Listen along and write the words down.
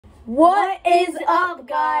What is up,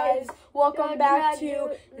 guys? Welcome back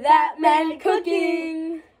to That Man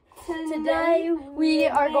Cooking. Today we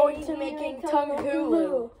are going to making Tong Hu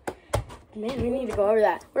Lu. Man, we need to go over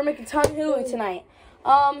that. We're making Tong Hu Lu tonight.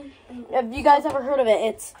 Have you guys ever heard of it?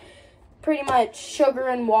 It's pretty much sugar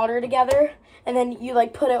and water together, and then you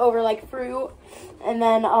like put it over like fruit, and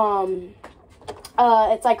then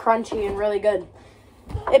it's like crunchy and really good.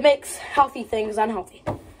 It makes healthy things unhealthy.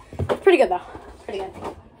 Pretty good though. Pretty good.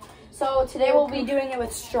 So today we'll be doing it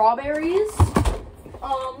with strawberries,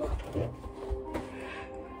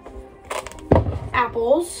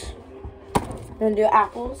 apples. I'm gonna do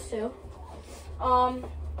apples too.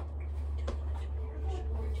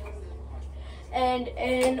 And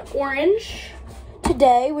an orange.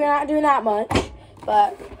 Today we're not doing that much,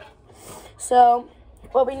 but so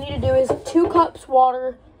what we need to do is 2 cups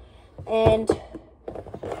water and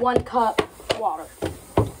 1 cup water.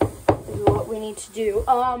 This is what we need to do.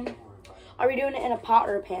 Are we doing it in a pot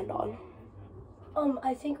or a pan, Dawn?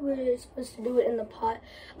 I think we're supposed to do it in the pot.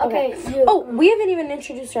 Okay. Oh, we haven't even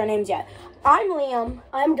introduced our names yet. I'm Liam.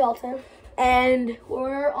 I'm Dalton. And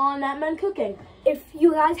we're on That Man Cooking. If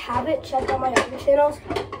you guys haven't, check out my other channels.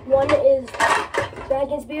 One is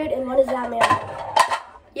Dragon's Beard and one is That Man.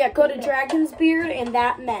 Yeah, go to Dragon's Beard and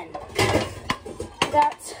That Men.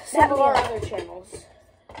 That's some of our other channels.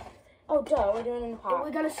 Oh, duh, we're doing it in the pot.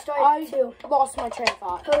 We're going to start to lost my train of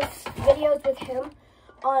thought. Post videos with him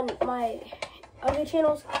on my other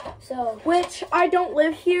channels. So, which I don't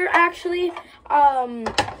live here, actually. I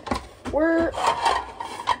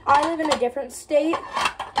live in a different state.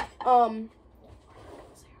 But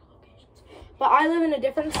I live in a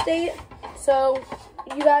different state, so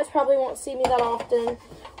you guys probably won't see me that often.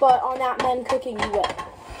 But on That Man Cooking, you will.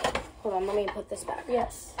 Hold on, let me put this back.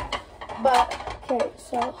 Yes. But okay,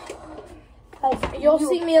 so you'll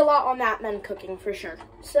see me a lot on That Man Cooking for sure.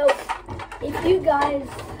 So if you guys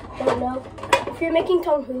don't know, if you're making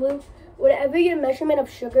Tong Hu Lu, whatever your measurement of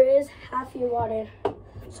sugar is, half your water.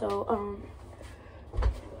 So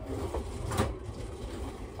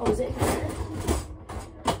what is it?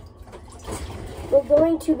 We're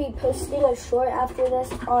going to be posting a short after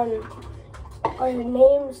this on our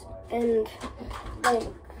names and like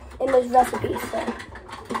in those recipes. So.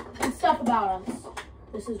 And stuff about us.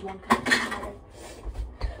 This is 1 cup.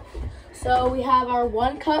 So we have our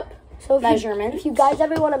 1 cup measurement. If you guys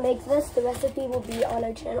ever want to make this, the recipe will be on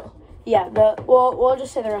our channel. Yeah, we'll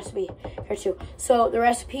just say the recipe here too. So the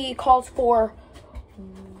recipe calls for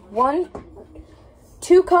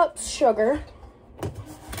 2 cups sugar,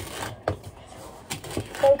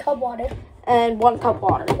 1 cup water, and 1 cup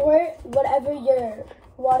water. Or whatever your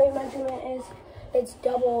water measurement is, it's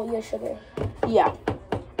double your sugar. Yeah.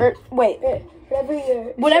 Or wait.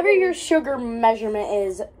 Whatever your sugar measurement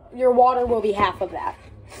is, your water will be half of that.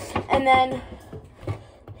 And then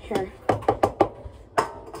here.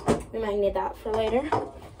 We might need that for later.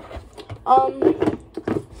 Oh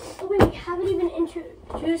wait, we haven't even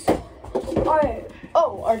introduced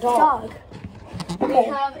our dog. We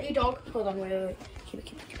have a dog. Hold on, wait.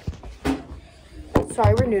 Keep it.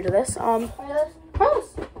 Sorry, we're new to this. Carlos,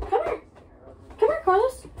 come here. Come here,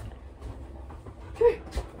 Carlos. Come here.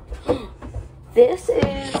 This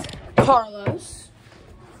is Carlos.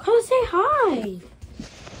 Carlos, say hi.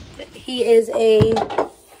 He is a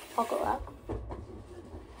chocolate lab.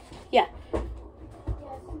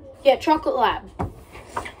 Yeah, chocolate lab.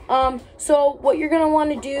 So what you're gonna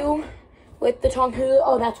want to do with the Tong Hu Lu,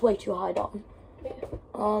 oh, that's way too high, Dalton.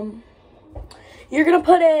 You're gonna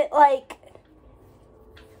put it like,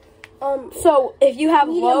 so if you have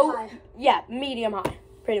medium high,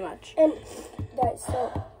 pretty much. And guys,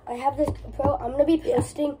 so I have this Pro. I'm gonna be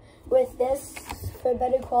posting with this for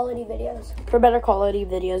better quality videos.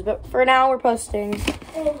 But for now we're posting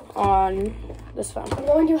on this phone. I'm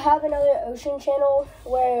going to have another ocean channel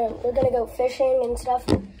where we're gonna go fishing and stuff.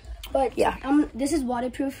 But yeah, this is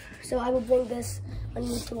waterproof, so I will bring this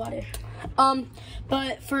underneath the water.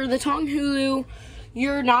 But for the Tong Hu Lu,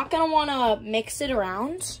 you're not gonna want to mix it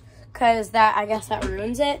around, because I guess that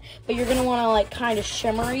ruins it. But you're gonna want to like kind of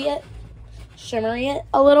shimmery it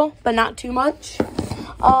a little, but not too much.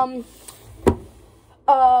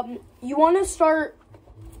 You want to start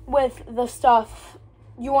with the stuff.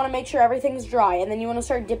 You want to make sure everything's dry, and then you want to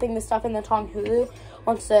start dipping the stuff in the Tong Hu Lu.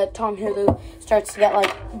 Once the Tong Hu Lu starts to get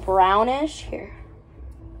like brownish here.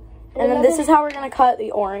 And then this is how we're gonna cut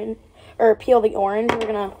the orange, or peel the orange. We're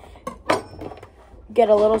gonna get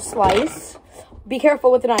a little slice. Be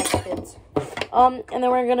careful with the knife, kids. And then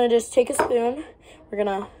we're gonna just take a spoon. We're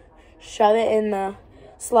gonna shove it in the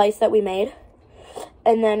slice that we made.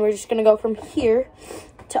 And then we're just gonna go from here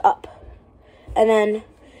to up. And then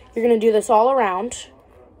you're going to do this all around.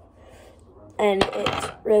 And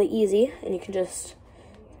it's really easy. And you can just,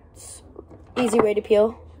 it's easy way to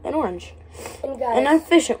peel an orange. And guys, an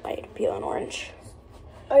efficient way to peel an orange.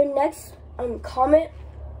 Our next, comment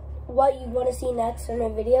what you want to see next in our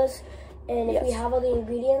videos. And if we have all the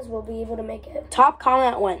ingredients, we'll be able to make it. Top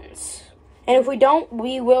comment wins. And if we don't,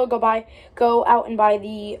 we will go out and buy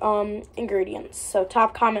the ingredients. So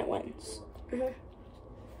top comment wins.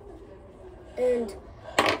 And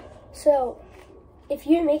so, if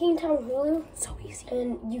you're making Tong Hu Lu, so easy,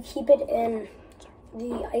 and you keep it in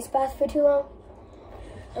the ice bath for too long,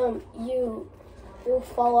 it'll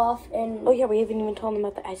fall off. And oh yeah, we haven't even told them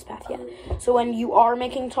about the ice bath yet. So when you are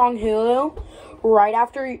making Tong Hu Lu, right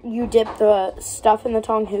after you dip the stuff in the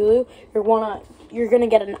Tong Hu Lu, you're gonna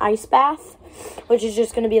get an ice bath, which is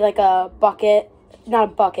just gonna be like a bucket, not a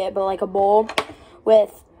bucket, but like a bowl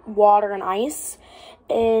with water and ice.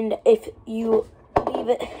 And if you leave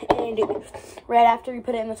it, and right after you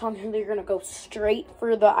put it in the Tong Hu Lu, you're gonna go straight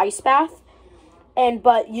for the ice bath.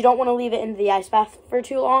 But you don't want to leave it in the ice bath for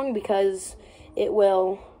too long because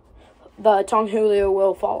the Tong Hu Lu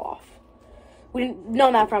will fall off. We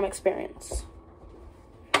know that from experience.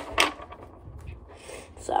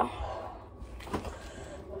 So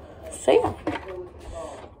yeah.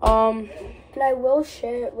 And I will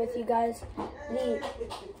share it with you guys the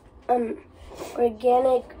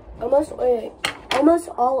organic, almost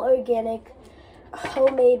all organic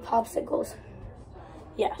homemade popsicles.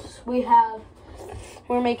 Yes, we're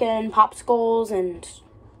making popsicles and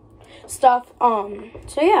stuff.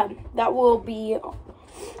 So yeah, that will be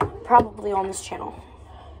probably on this channel.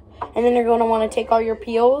 And then you're going to want to take all your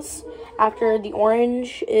peels after the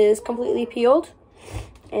orange is completely peeled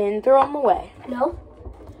and throw them away. No,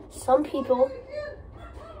 some people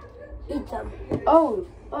eat them. Oh.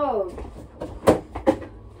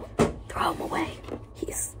 Throw him away.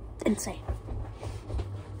 He's insane.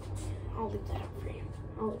 I'll leave that out for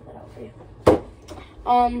you.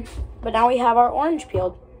 But now we have our orange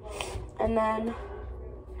peeled. And then,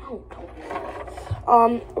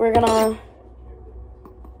 we're gonna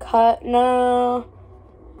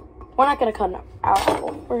we're not gonna cut our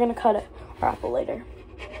apple. We're gonna cut our apple later.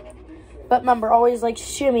 But remember, always like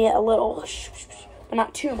shimmy it a little, but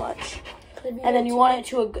not too much. And then you want it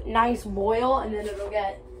to a nice boil, and then it'll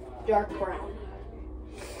get dark brown.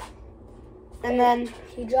 And then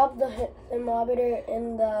he dropped the thermometer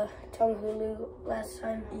in the Tong Hu Lu last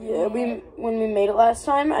time. Yeah, when we made it last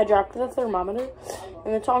time, I dropped the thermometer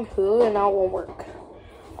in the Tong Hu Lu, and now it won't work.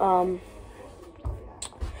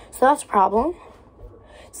 So that's a problem.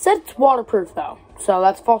 It said it's waterproof though, so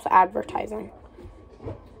that's false advertising.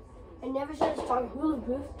 It never says Tong Hu Lu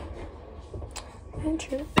proof.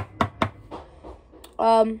 True.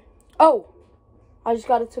 Oh, I just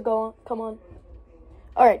got it to go on. Come on.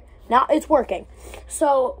 All right, now it's working.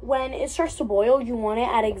 So when it starts to boil, you want it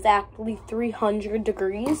at exactly 300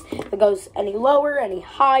 degrees. If it goes any lower, any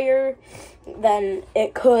higher, then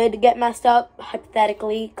it could get messed up.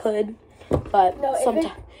 Hypothetically, could, but no,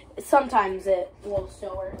 sometimes it will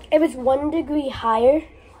still work. If it's 1 degree higher,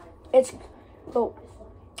 it'll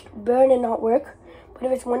burn and not work. But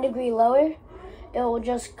if it's 1 degree lower, it will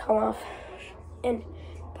just come off. And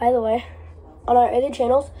by the way, on our other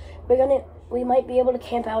channels, we might be able to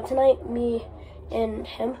camp out tonight, me and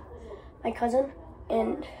him, my cousin.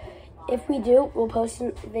 And if we do, we'll post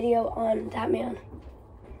a video on that man.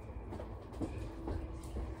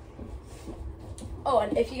 Oh,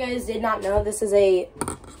 and if you guys did not know, this is a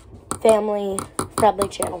family-friendly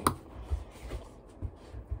channel.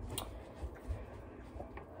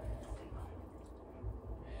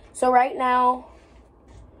 So right now,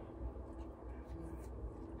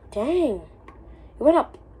 dang, it went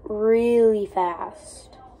up really fast.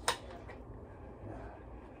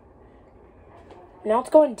 Now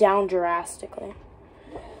it's going down drastically.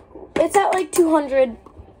 It's at like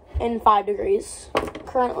 205 degrees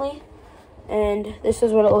currently. And this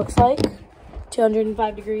is what it looks like.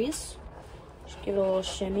 205 degrees. Just give it a little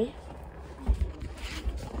shimmy.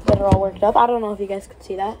 Get it all worked up. I don't know if you guys could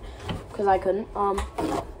see that, because I couldn't.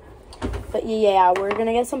 But yeah, we're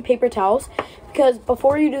gonna get some paper towels, because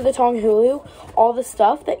before you do the Tong Hu Lu, all the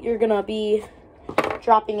stuff that you're gonna be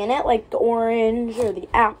dropping in it, like the orange or the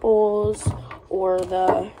apples or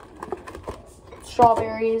the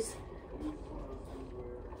strawberries,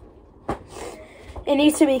 it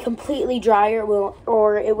needs to be completely dry,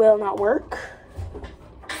 or it will not work.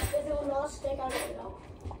 If it will not stick on it, though.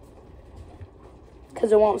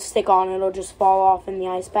 Because it won't stick on, it'll just fall off in the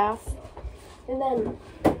ice bath. And then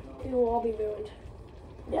it will all be ruined.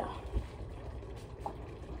 Yeah.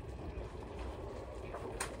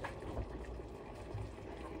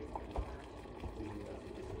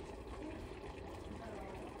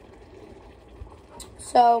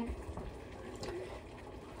 So,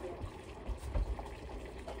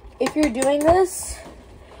 if you're doing this,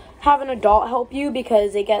 have an adult help you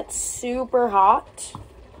because it gets super hot.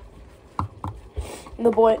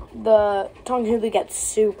 The Tong Hu Lu gets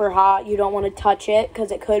super hot. You don't want to touch it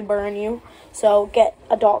because it could burn you. So get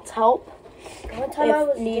adults help. One time if I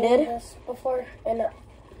was needed. doing this before, and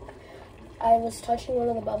I was touching one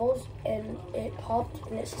of the bubbles, and it popped,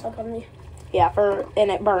 and it stuck on me. Yeah,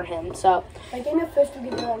 and it burned him. So I gave me a first-degree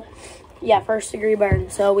burn. yeah, first-degree burn.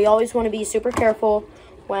 So we always want to be super careful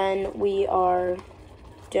when we are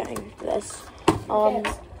doing this.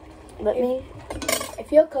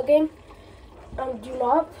 If you're cooking, do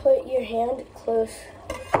not put your hand close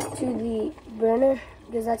to the burner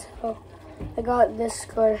because that's how I got this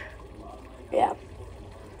scar. Yeah.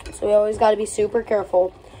 So we always got to be super careful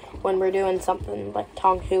when we're doing something like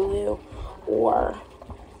Tong Hu Lu or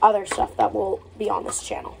other stuff that will be on this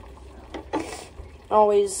channel.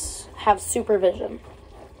 Always have supervision.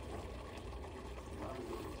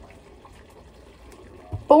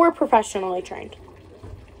 But we're professionally trained.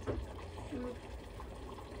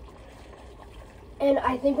 And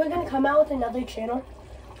I think we're going to come out with another channel.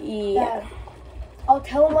 Yeah. I'll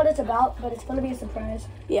tell them what it's about, but it's going to be a surprise.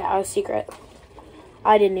 Yeah, a secret.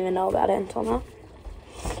 I didn't even know about it until now.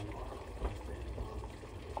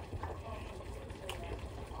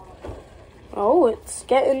 Oh, it's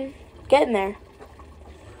getting there.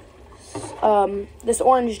 This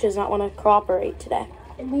orange does not want to cooperate today.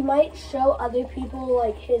 And we might show other people,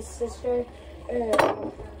 like his sister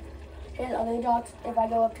or his other dogs, if I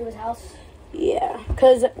go up to his house. Yeah,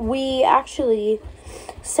 because we actually,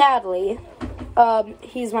 sadly,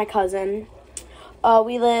 he's my cousin.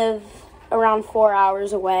 We live around 4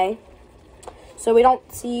 hours away, so we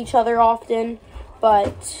don't see each other often,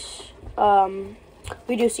 but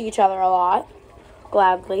we do see each other a lot,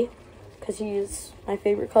 gladly, because he's my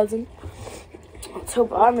favorite cousin. Let's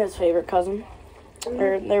hope I'm his favorite cousin,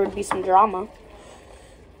 or there would be some drama.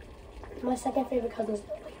 My second favorite cousin is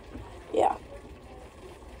Billy. Yeah.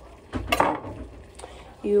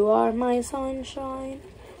 You are my sunshine,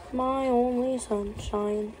 my only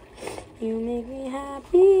sunshine. You make me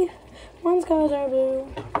happy when skies are blue.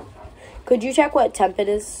 Could you check what temp it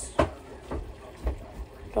is,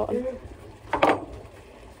 Dalton?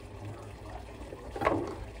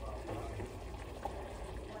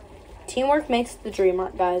 Teamwork makes the dream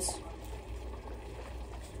work, guys.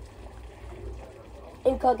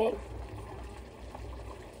 In cooking.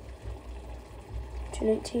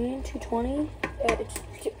 219, 220.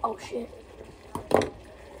 Oh shit.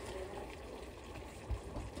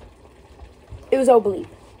 It was oblique.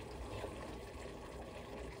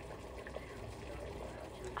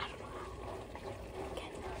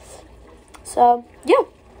 So, yeah.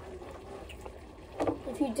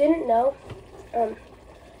 If you didn't know,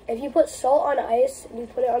 if you put salt on ice and you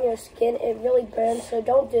put it on your skin, it really burns, so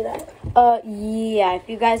don't do that. Yeah, if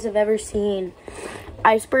you guys have ever seen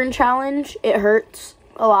Ice Burn Challenge, it hurts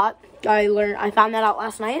a lot. I found that out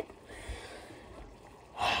last night.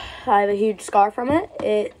 I have a huge scar from it.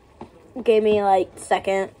 It gave me like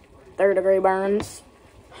second, third degree burns.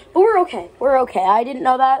 But we're okay. We're okay. I didn't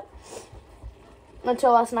know that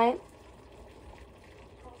until last night.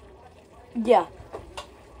 Yeah.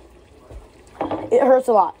 It hurts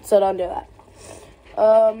a lot, so don't do that.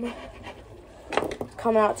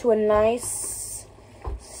 Coming out to a nice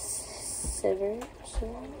silver.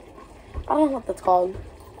 I don't know what that's called.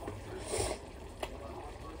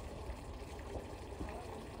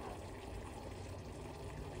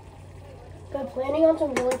 We're planning on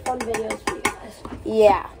some really fun videos for you guys.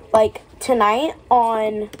 Yeah, like tonight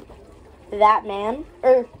on That Man,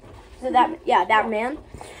 or is it that? Yeah, That Man.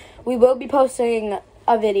 We will be posting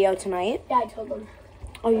a video tonight. Yeah, I told them.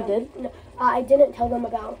 Oh, you did? No, I didn't tell them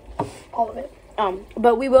about all of it.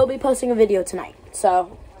 But we will be posting a video tonight,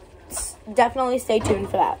 so definitely stay tuned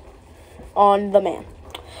for that on The Man.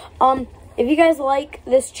 If you guys like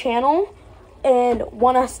this channel and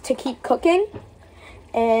want us to keep cooking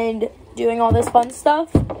and doing all this fun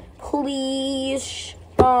stuff, please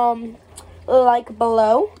like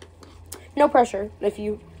below. No pressure if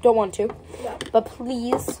you don't want to, Yeah. but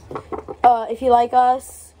please, if you like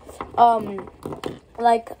us,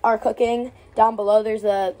 like our cooking, down below there's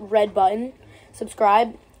a red button,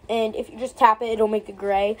 subscribe, and if you just tap it, it'll make it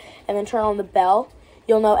gray, and then turn on the bell.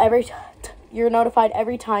 You'll know you're notified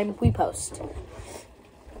every time we post,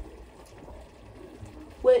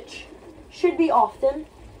 which should be often,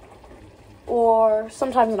 or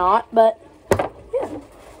sometimes not, but yeah.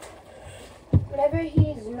 Whenever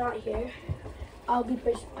he's not here, I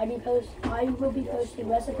will be posting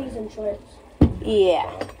recipes and shorts.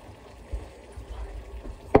 Yeah.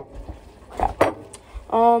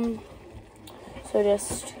 So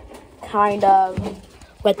just kind of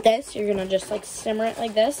with this, you're gonna just like simmer it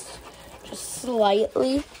like this, just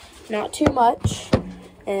slightly, not too much,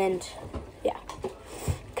 and yeah,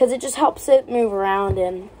 because it just helps it move around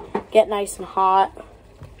and get nice and hot.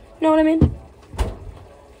 You know what I mean?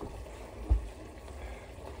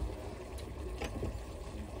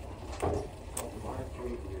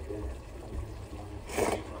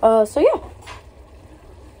 So yeah.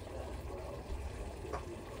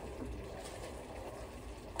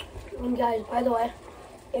 And guys, by the way,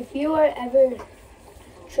 if you are ever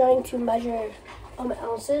trying to measure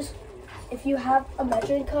ounces, if you have a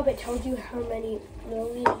measuring cup, it tells you how many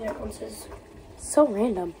milliliters or ounces. So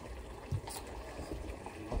random.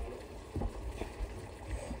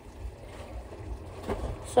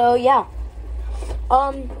 So yeah.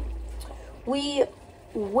 We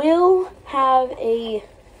will have a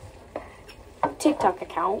TikTok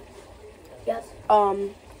account. Yes.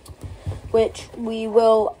 Which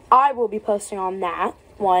I will be posting on that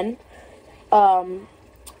one.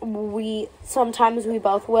 Sometimes we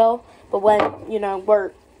both will, but when,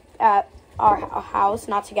 we're at our house,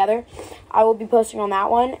 not together, I will be posting on that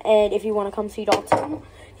one. And if you want to come see Dalton,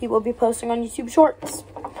 he will be posting on YouTube Shorts.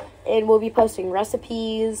 And we'll be posting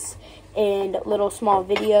recipes and little small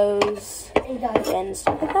videos and guys, and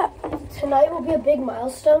stuff like that. Tonight will be a big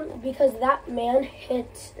milestone because that man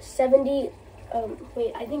hit 70,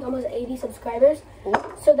 I think almost 80 subscribers. Ooh.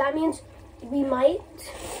 So that means we might,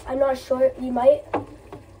 I'm not sure, we might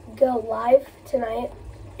go live tonight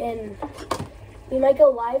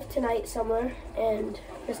somewhere and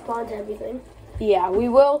respond to everything. Yeah, we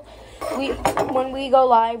will. When we go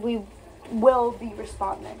live, we will be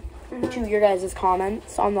responding to your guys'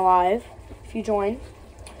 comments on the live if you join.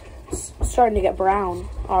 It's starting to get brown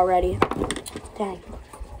already. Dang.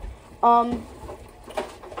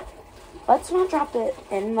 Let's not drop it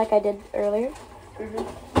in like I did earlier.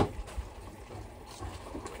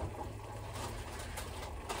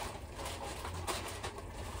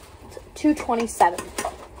 227.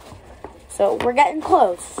 So we're getting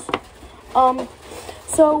close.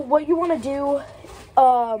 So what you want to do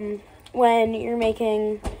when you're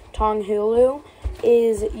making Tong Hu Lu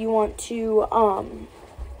is you want to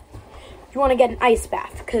get an ice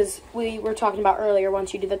bath, because we were talking about earlier,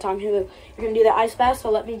 once you do the Tong Hu Lu, you're going to do the ice bath.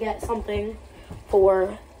 So let me get something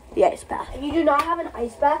for the ice bath. If you do not have an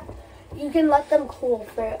ice bath, you can let them cool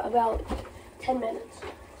for about 10 minutes.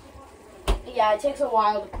 Yeah, it takes a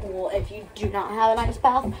while to cool if you do not have an ice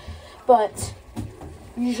bath, but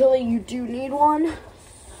usually you do need one.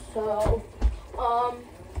 So,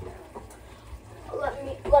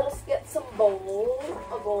 let us get a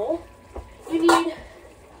bowl. You need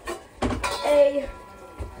a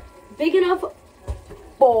big enough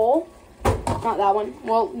bowl. Not that one.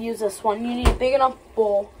 We'll use this one. You need a big enough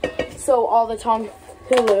bowl so all the Tong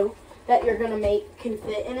Hu Lu that you're gonna make can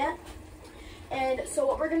fit in it. And so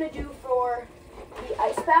what we're going to do for the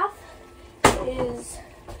ice bath is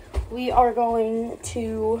we are going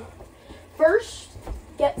to first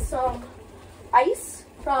get some ice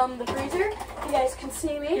from the freezer. You guys can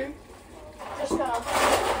see me. Just going to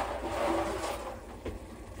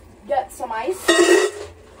get some ice.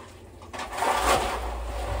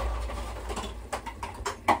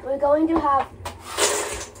 We're going to have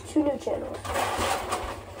 2 new channels.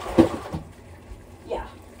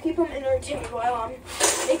 Keep them entertained while I'm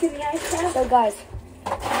making the ice bath. So guys,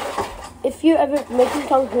 if you're ever making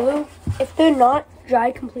Tong Hu Lu, if they're not dry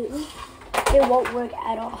completely, it won't work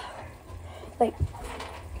at all. Like,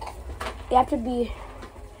 they have to be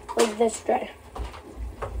like this dry.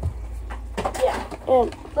 Yeah.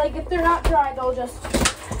 And like if they're not dry, they'll just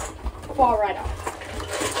fall right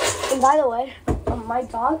off. And by the way, my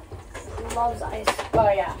dog loves ice.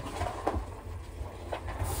 Oh yeah.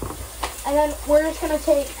 And then we're just going to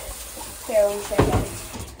take, here, let me show you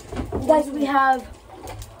guys. Guys, we have,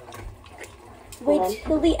 wait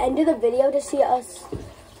till the end of the video to see us,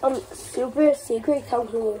 super secret Tong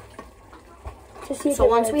Hu Lu. To see if so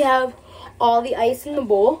once we have all the ice in the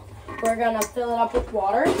bowl, we're going to fill it up with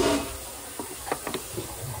water.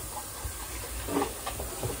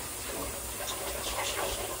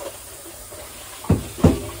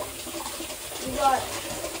 We got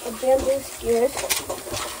a bamboo skewers.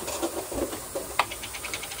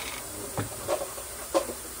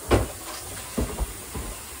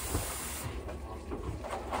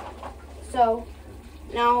 So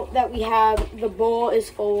now that we have, the bowl is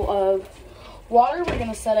full of water, we're going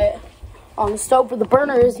to set it on the stove where the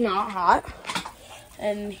burner is not hot.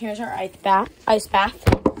 And here's our ice bath.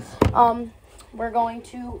 We're going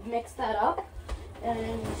to mix that up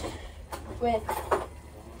and with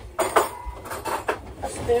a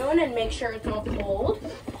spoon and make sure it's all cold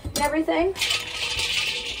and everything.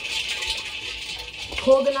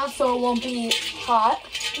 Cold enough so it won't be hot.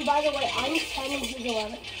 And by the way, I'm 10 and he's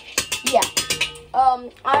 11. Yeah.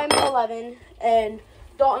 I'm 11 and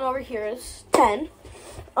Dalton over here is 10.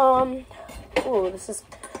 Ooh, this is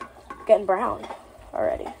getting brown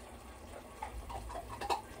already.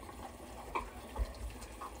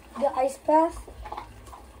 The ice bath.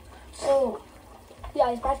 So, the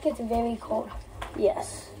ice bath gets very cold.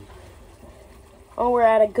 Yes. Oh, we're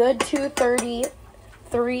at a good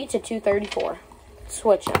 233 to 234.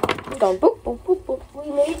 Switching. Going boop, boop, boop, boop.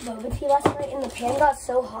 We made boba tea last night and the pan got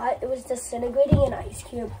so hot it was disintegrating an ice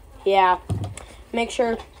cube. Yeah. Make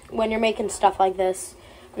sure when you're making stuff like this,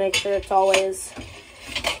 make sure it's always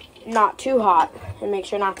not too hot and make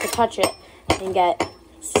sure not to touch it and get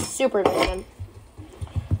supervision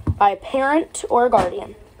by a parent or a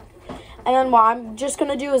guardian. And then what I'm just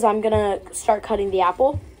going to do is I'm going to start cutting the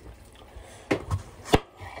apple.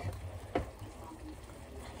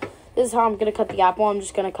 This is how I'm going to cut the apple. I'm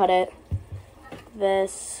just going to cut it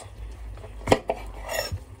this.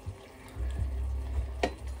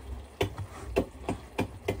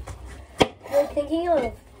 We're thinking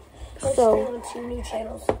of posting on 2 new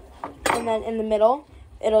channels. And then in the middle,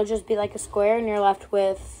 it'll just be like a square and you're left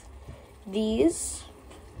with these.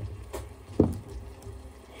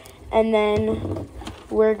 And then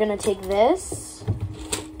we're going to take this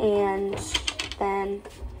and then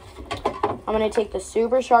I'm going to take the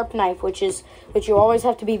super sharp knife, which you always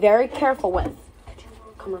have to be very careful with. Could you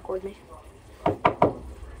come record me? Could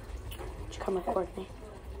you come record me?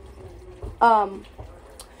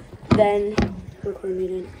 Then record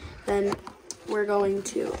me. Then we're going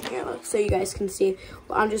to, here, so you guys can see.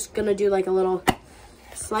 Well, I'm just going to do like a little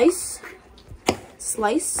slice,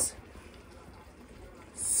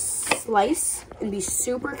 and be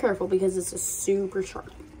super careful because this is super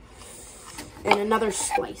sharp. And another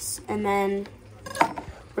slice. And then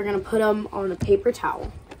we're going to put them on a paper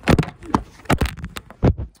towel.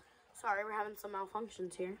 Sorry, we're having some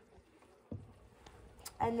malfunctions here.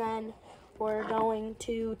 And then we're going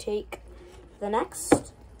to take the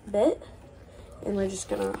next bit and we're just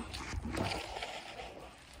going to...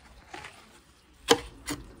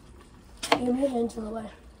 You move into the way.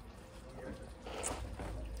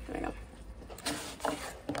 There we go.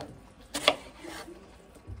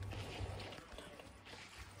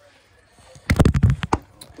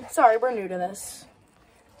 Sorry, we're new to this.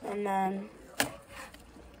 And then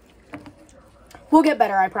we'll get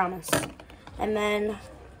better, I promise. And then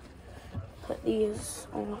put these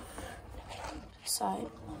on the side.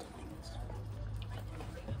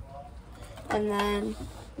 And then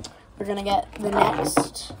we're gonna get the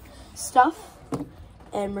next stuff.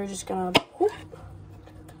 And we're just gonna whoop,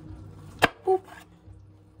 whoop,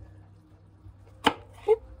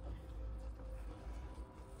 whoop,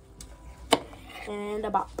 and a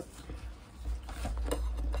bop.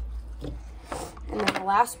 And then the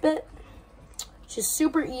last bit, which is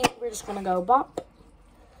super easy, we're just gonna go bop.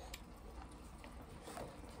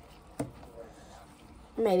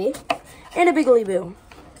 Maybe. And a biggly boo.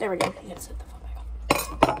 There we go. You gotta set the phone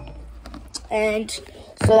back up. And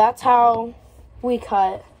so that's how we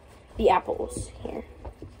cut the apples here.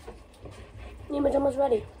 Yeah, it's almost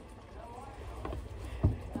ready.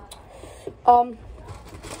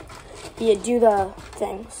 Yeah, do the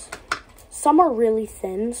things. Some are really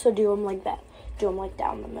thin, so do them like that. Do them like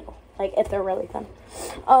down the middle, like if they're really thin.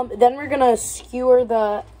 Then we're gonna skewer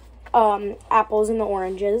the apples and the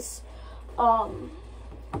oranges. And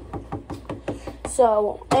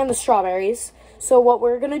the strawberries. So what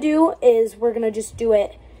we're gonna do is we're gonna just do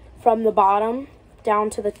it from the bottom down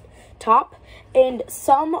to the top. And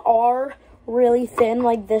some are really thin,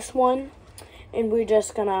 like this one. And we're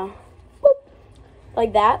just gonna boop,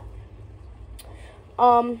 like that.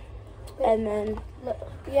 And then Look,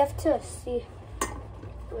 you have to see.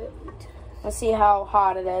 Wait. let's see how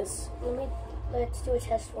hot it is. Let's do a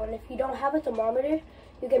test one. If you don't have a thermometer,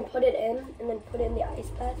 you can put it in and then put it in the ice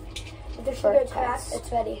bath. If the sugar cracks,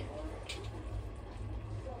 it's ready.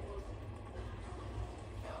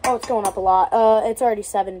 Oh, it's going up a lot. It's already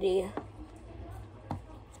 70.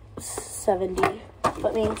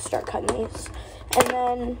 Let me start cutting these. And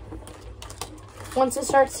then once it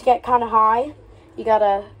starts to get kind of high, you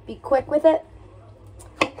gotta be quick with it.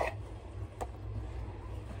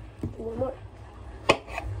 One more.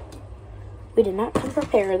 We did not come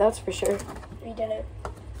prepared, that's for sure. We did it.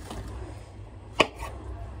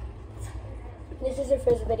 This is our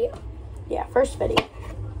first video. Yeah, first video.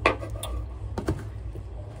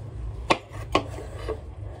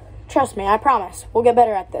 Trust me, I promise. We'll get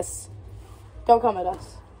better at this. Don't come at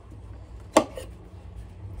us.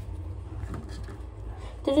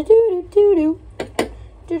 Do-do-do-do-do-do.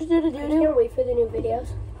 Do-do-do-do-do-do. I can't wait for the new videos.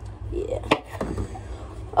 Yeah.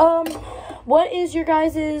 What is your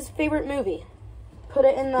guys' favorite movie? Put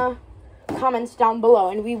it in the comments down below,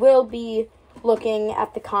 and we will be looking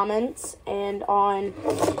at the comments, and on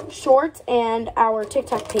Shorts and our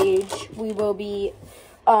TikTok page, we will be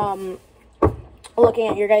looking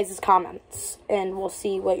at your guys' comments, and we'll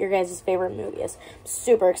see what your guys' favorite movie is. I'm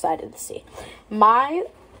super excited to see. My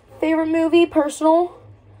favorite movie, personally,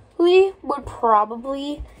 would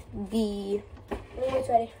probably be... It's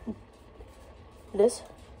ready. This?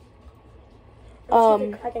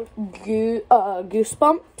 Goosebumps.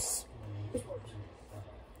 Goosebumps.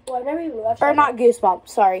 Well, I've never even watched Or that. not Goosebumps,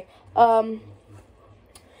 sorry. I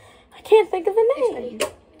can't think of the It's name. ready.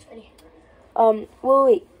 It's ready. Well,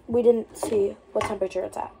 wait. We didn't see what temperature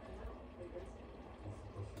it's at.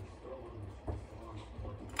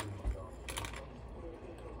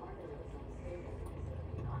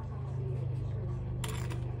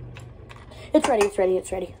 It's ready, it's ready,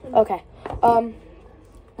 it's ready. Okay.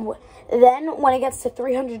 Then, when it gets to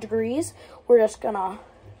 300 degrees, we're just gonna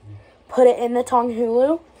put it in the Tong Hu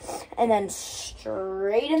Lu, and then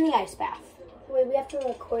straight in the ice bath. Wait, we have to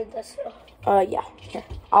record this though. Yeah. Here,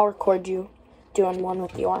 I'll record you doing one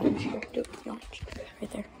with the orange. Here, do it with the orange.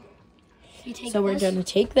 Right there. You take So we're this. gonna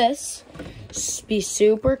take this. Be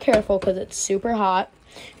super careful because it's super hot.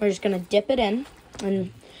 We're just gonna dip it in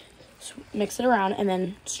and mix it around, and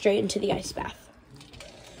then straight into the ice bath.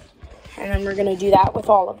 And then we're gonna do that with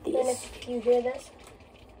all of Then these. if you hear this,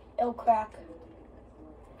 it'll crack.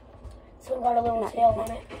 So it got a little tail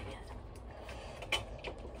on it.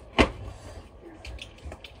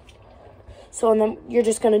 So, and then you're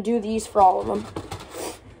just gonna do these for all of them.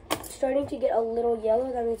 It's starting to get a little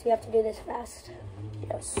yellow. That means we have to do this fast.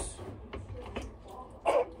 Yes.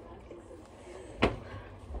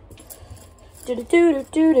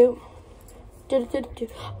 Do-do-do-do-do-do. Do-do-do-do-do.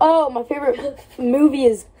 Oh, my favorite movie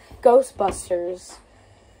is Ghostbusters.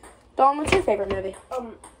 Dawn, what's your favorite movie?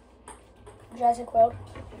 Jurassic World.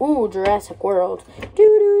 Ooh, Jurassic World.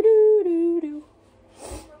 Do-do-do-do-do.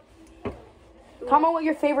 Comment what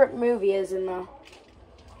your favorite movie is in the And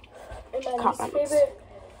my least comments. favorite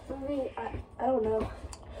movie, I don't know.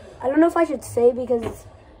 I don't know if I should say because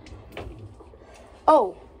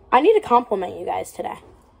Oh, I need to compliment you guys today.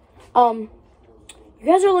 You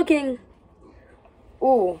guys are looking...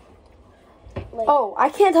 Ooh. like Oh, I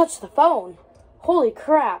can't touch the phone. Holy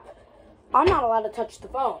crap. I'm not allowed to touch the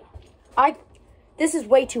phone. This is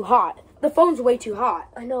way too hot. The phone's way too hot.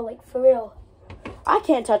 I know, like for real. I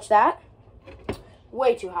can't touch that.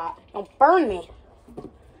 Way too hot. Don't burn me.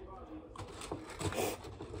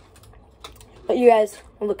 But you guys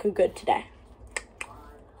are looking good today.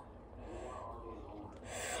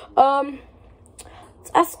 Let's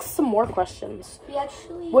ask some more questions. We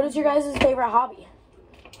actually What is your guys' favorite hobby?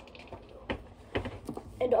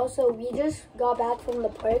 and also we just got back from the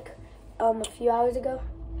park a few hours ago.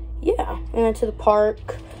 Yeah, we went to the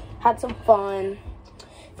park, had some fun.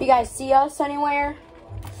 If you guys see us anywhere,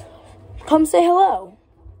 come say hello.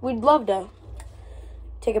 We'd love to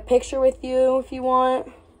take a picture with you if you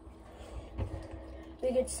want.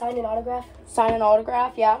 We could sign an autograph. Sign an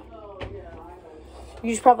autograph, yeah.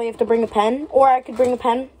 You just probably have to bring a pen, or I could bring a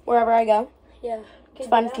pen wherever I go. Yeah. It's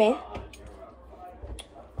fine with me.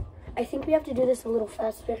 I think we have to do this a little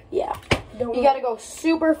faster. Yeah. Don't You gotta go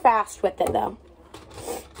super fast with it, though.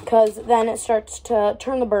 Because then it starts to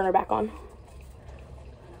turn the burner back on.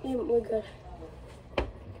 Yeah, we're good.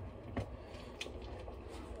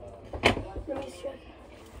 Let me check.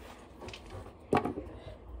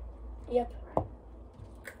 Yep.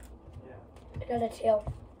 It got a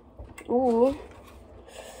tail. Ooh.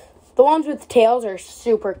 The ones with tails are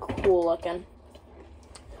super cool looking.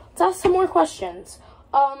 Let's ask some more questions.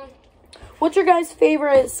 What's your guys'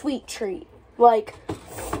 favorite sweet treat? Like,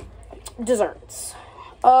 desserts.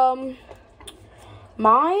 Mine?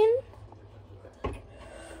 I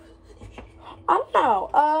don't know.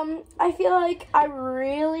 I feel like I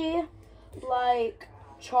really like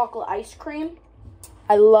chocolate ice cream.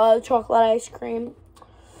 I love chocolate ice cream.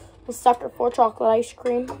 I'm a sucker for chocolate ice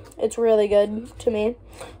cream. It's really good to me.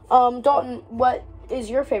 Dalton, what is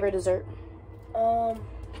your favorite dessert?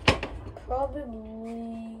 Probably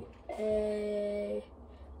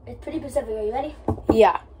it's pretty specific. Are you ready?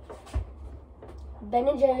 Yeah. Ben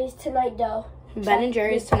and Jerry's tonight dough. Ben and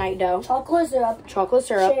Jerry's tonight dough. Chocolate syrup. Chocolate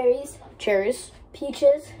syrup. Cherries. Cherries.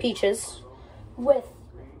 Peaches. Peaches. With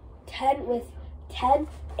 10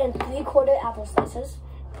 and 3/4 apple slices.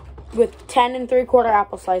 With 10 and 3/4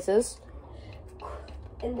 apple slices.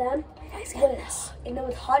 And then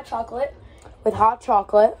with hot chocolate With hot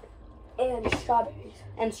chocolate. and strawberries.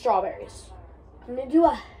 and strawberries. I'm gonna do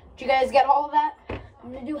a. Did you guys get all of that?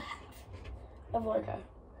 I'm gonna do half of one. Okay.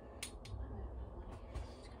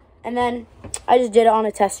 And then I just did it on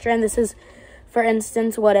a test strand. This is, for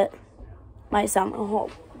instance, what it might sound.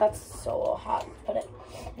 Oh, that's so hot. Put it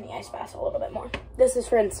in the ice bath a little bit more. This is,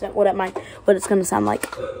 for instance, what it's gonna sound like.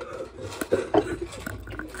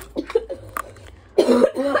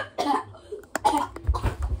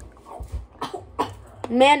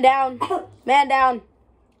 Man down. Man down.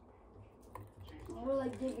 More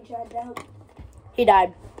like David Chad down. He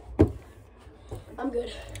died. I'm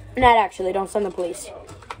good. Not actually. Don't send the police.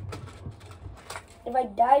 If I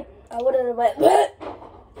died, I wouldn't have went.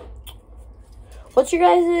 What's your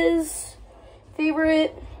guys'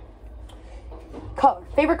 favorite color?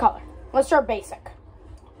 Favorite color. Let's start basic.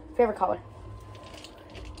 Favorite color.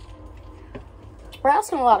 We're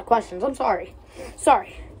asking a lot of questions. I'm sorry.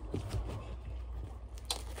 Sorry.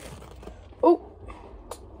 Oh.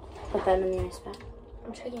 Put that in the ice bag.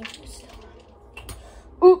 I'm checking if it's still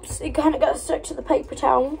on. Oops. It kind of got stuck to the paper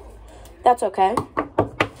towel. That's okay.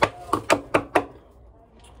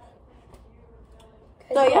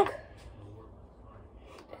 So, yeah.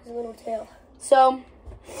 There's a little tail. So,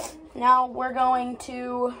 now we're going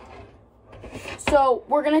to... So,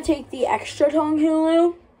 we're going to take the extra Tong Hu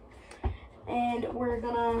Lu, and we're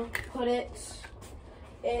going to put it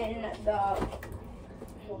in the...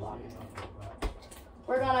 Hold on.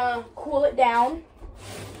 We're going to cool it down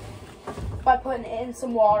by putting it in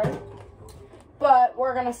some water. But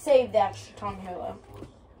we're going to save the extra Tong Hu Lu.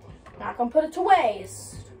 Not going to put it to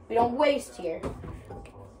waste. We don't waste here.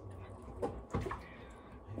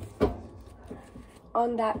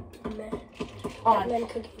 On that man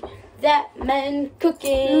cooking. That man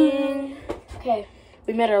cooking. Okay.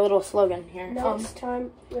 We made our little slogan here. Now it's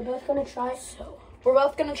time. We're both gonna try. So we're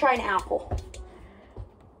both gonna try an apple.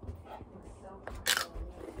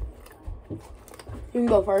 You can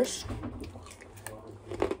go first.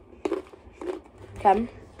 Okay.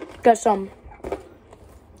 Got some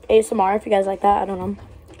ASMR if you guys like that. I don't know.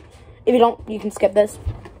 If you don't, you can skip this.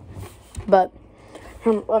 But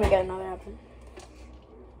let me get another apple.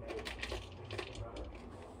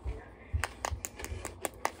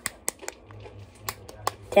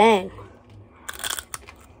 Dang.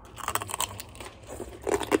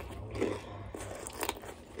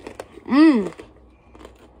 Mmm.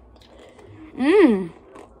 Mmm.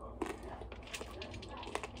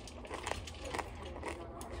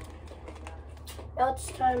 Now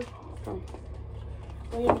it's time.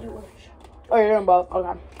 We're gonna do orange. Oh, you're doing both?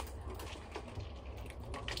 Okay.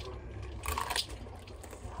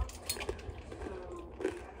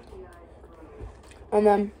 And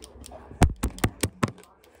then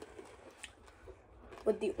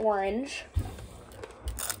with the orange.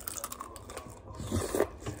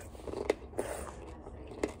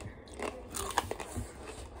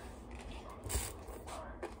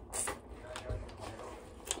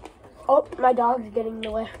 Oh, my dog's getting in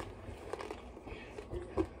the way.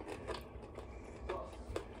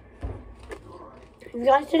 If you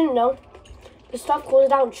guys didn't know, this stuff cools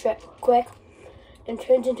down quick and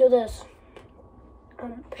turns into this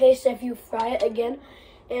paste if you fry it again.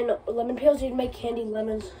 And lemon peels, you can make candied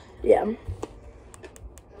lemons. Yeah.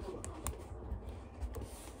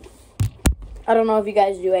 I don't know if you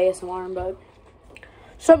guys do ASMR, but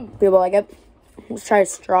some people like it. Let's try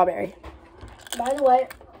strawberry. By the way,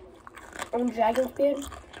 on Dragon's Beard,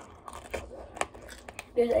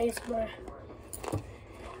 there's ASMR.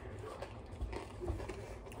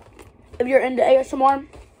 If you're into ASMR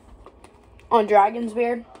on Dragon's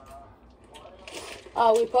Beard,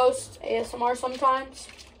 we post ASMR sometimes.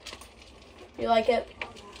 If you like it,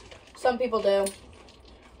 some people do,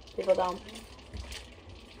 people don't.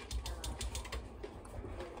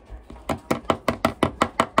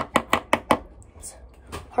 It's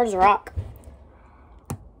hard as a rock.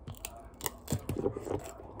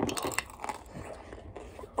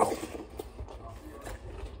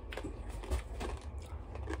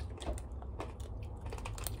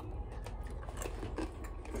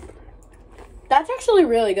 That's actually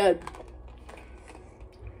really good.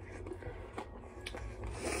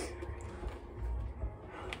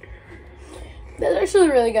 That's actually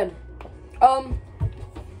really good.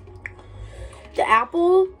 The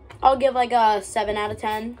apple, I'll give like a 7 out of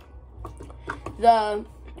 10. The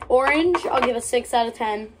orange, I'll give a 6 out of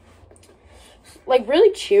 10. Like really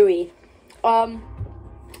chewy.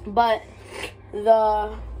 But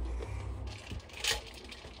the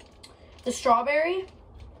strawberry,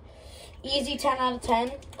 easy 10 out of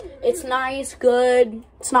 10. It's nice, good.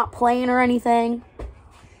 It's not plain or anything.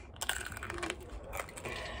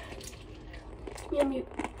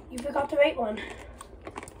 You forgot to rate one.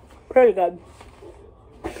 Very good.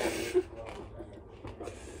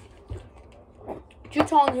 Do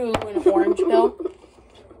Tong Hu Lu in an orange pill?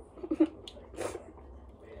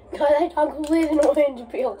 God, I Tong Hu Lu in an orange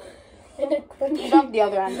peel. And a crunchy. Jump the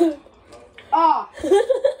other end. Ah!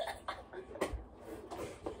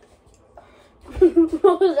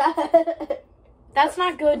 What was that? That's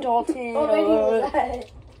not good, Dalton. What rating was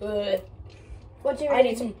that? What's your I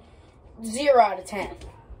need rating? some 0 out of 10.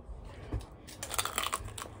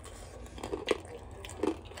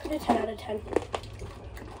 Put a 10 out of 10.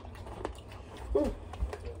 Ooh.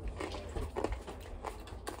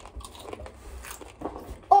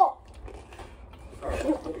 Oh!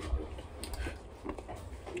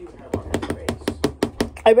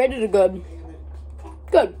 I rated it good.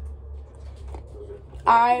 Good.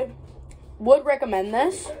 I would recommend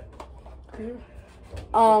this.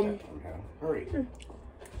 I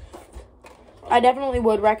definitely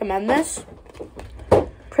would recommend this.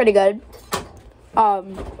 Pretty good.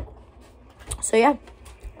 So yeah.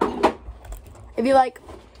 If you like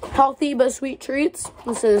healthy but sweet treats,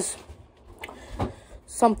 this is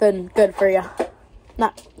something good for you.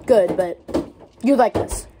 Not good, but you like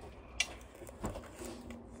this.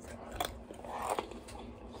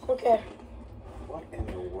 Okay. What in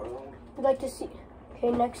the world? I'd like to see.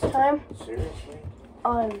 Okay, next time Seriously?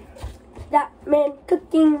 on That Man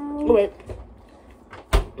Cooking. Wait.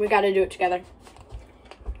 We gotta do it together.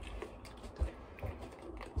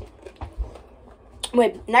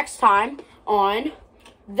 Wait, next time on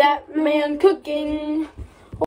That Man Cooking.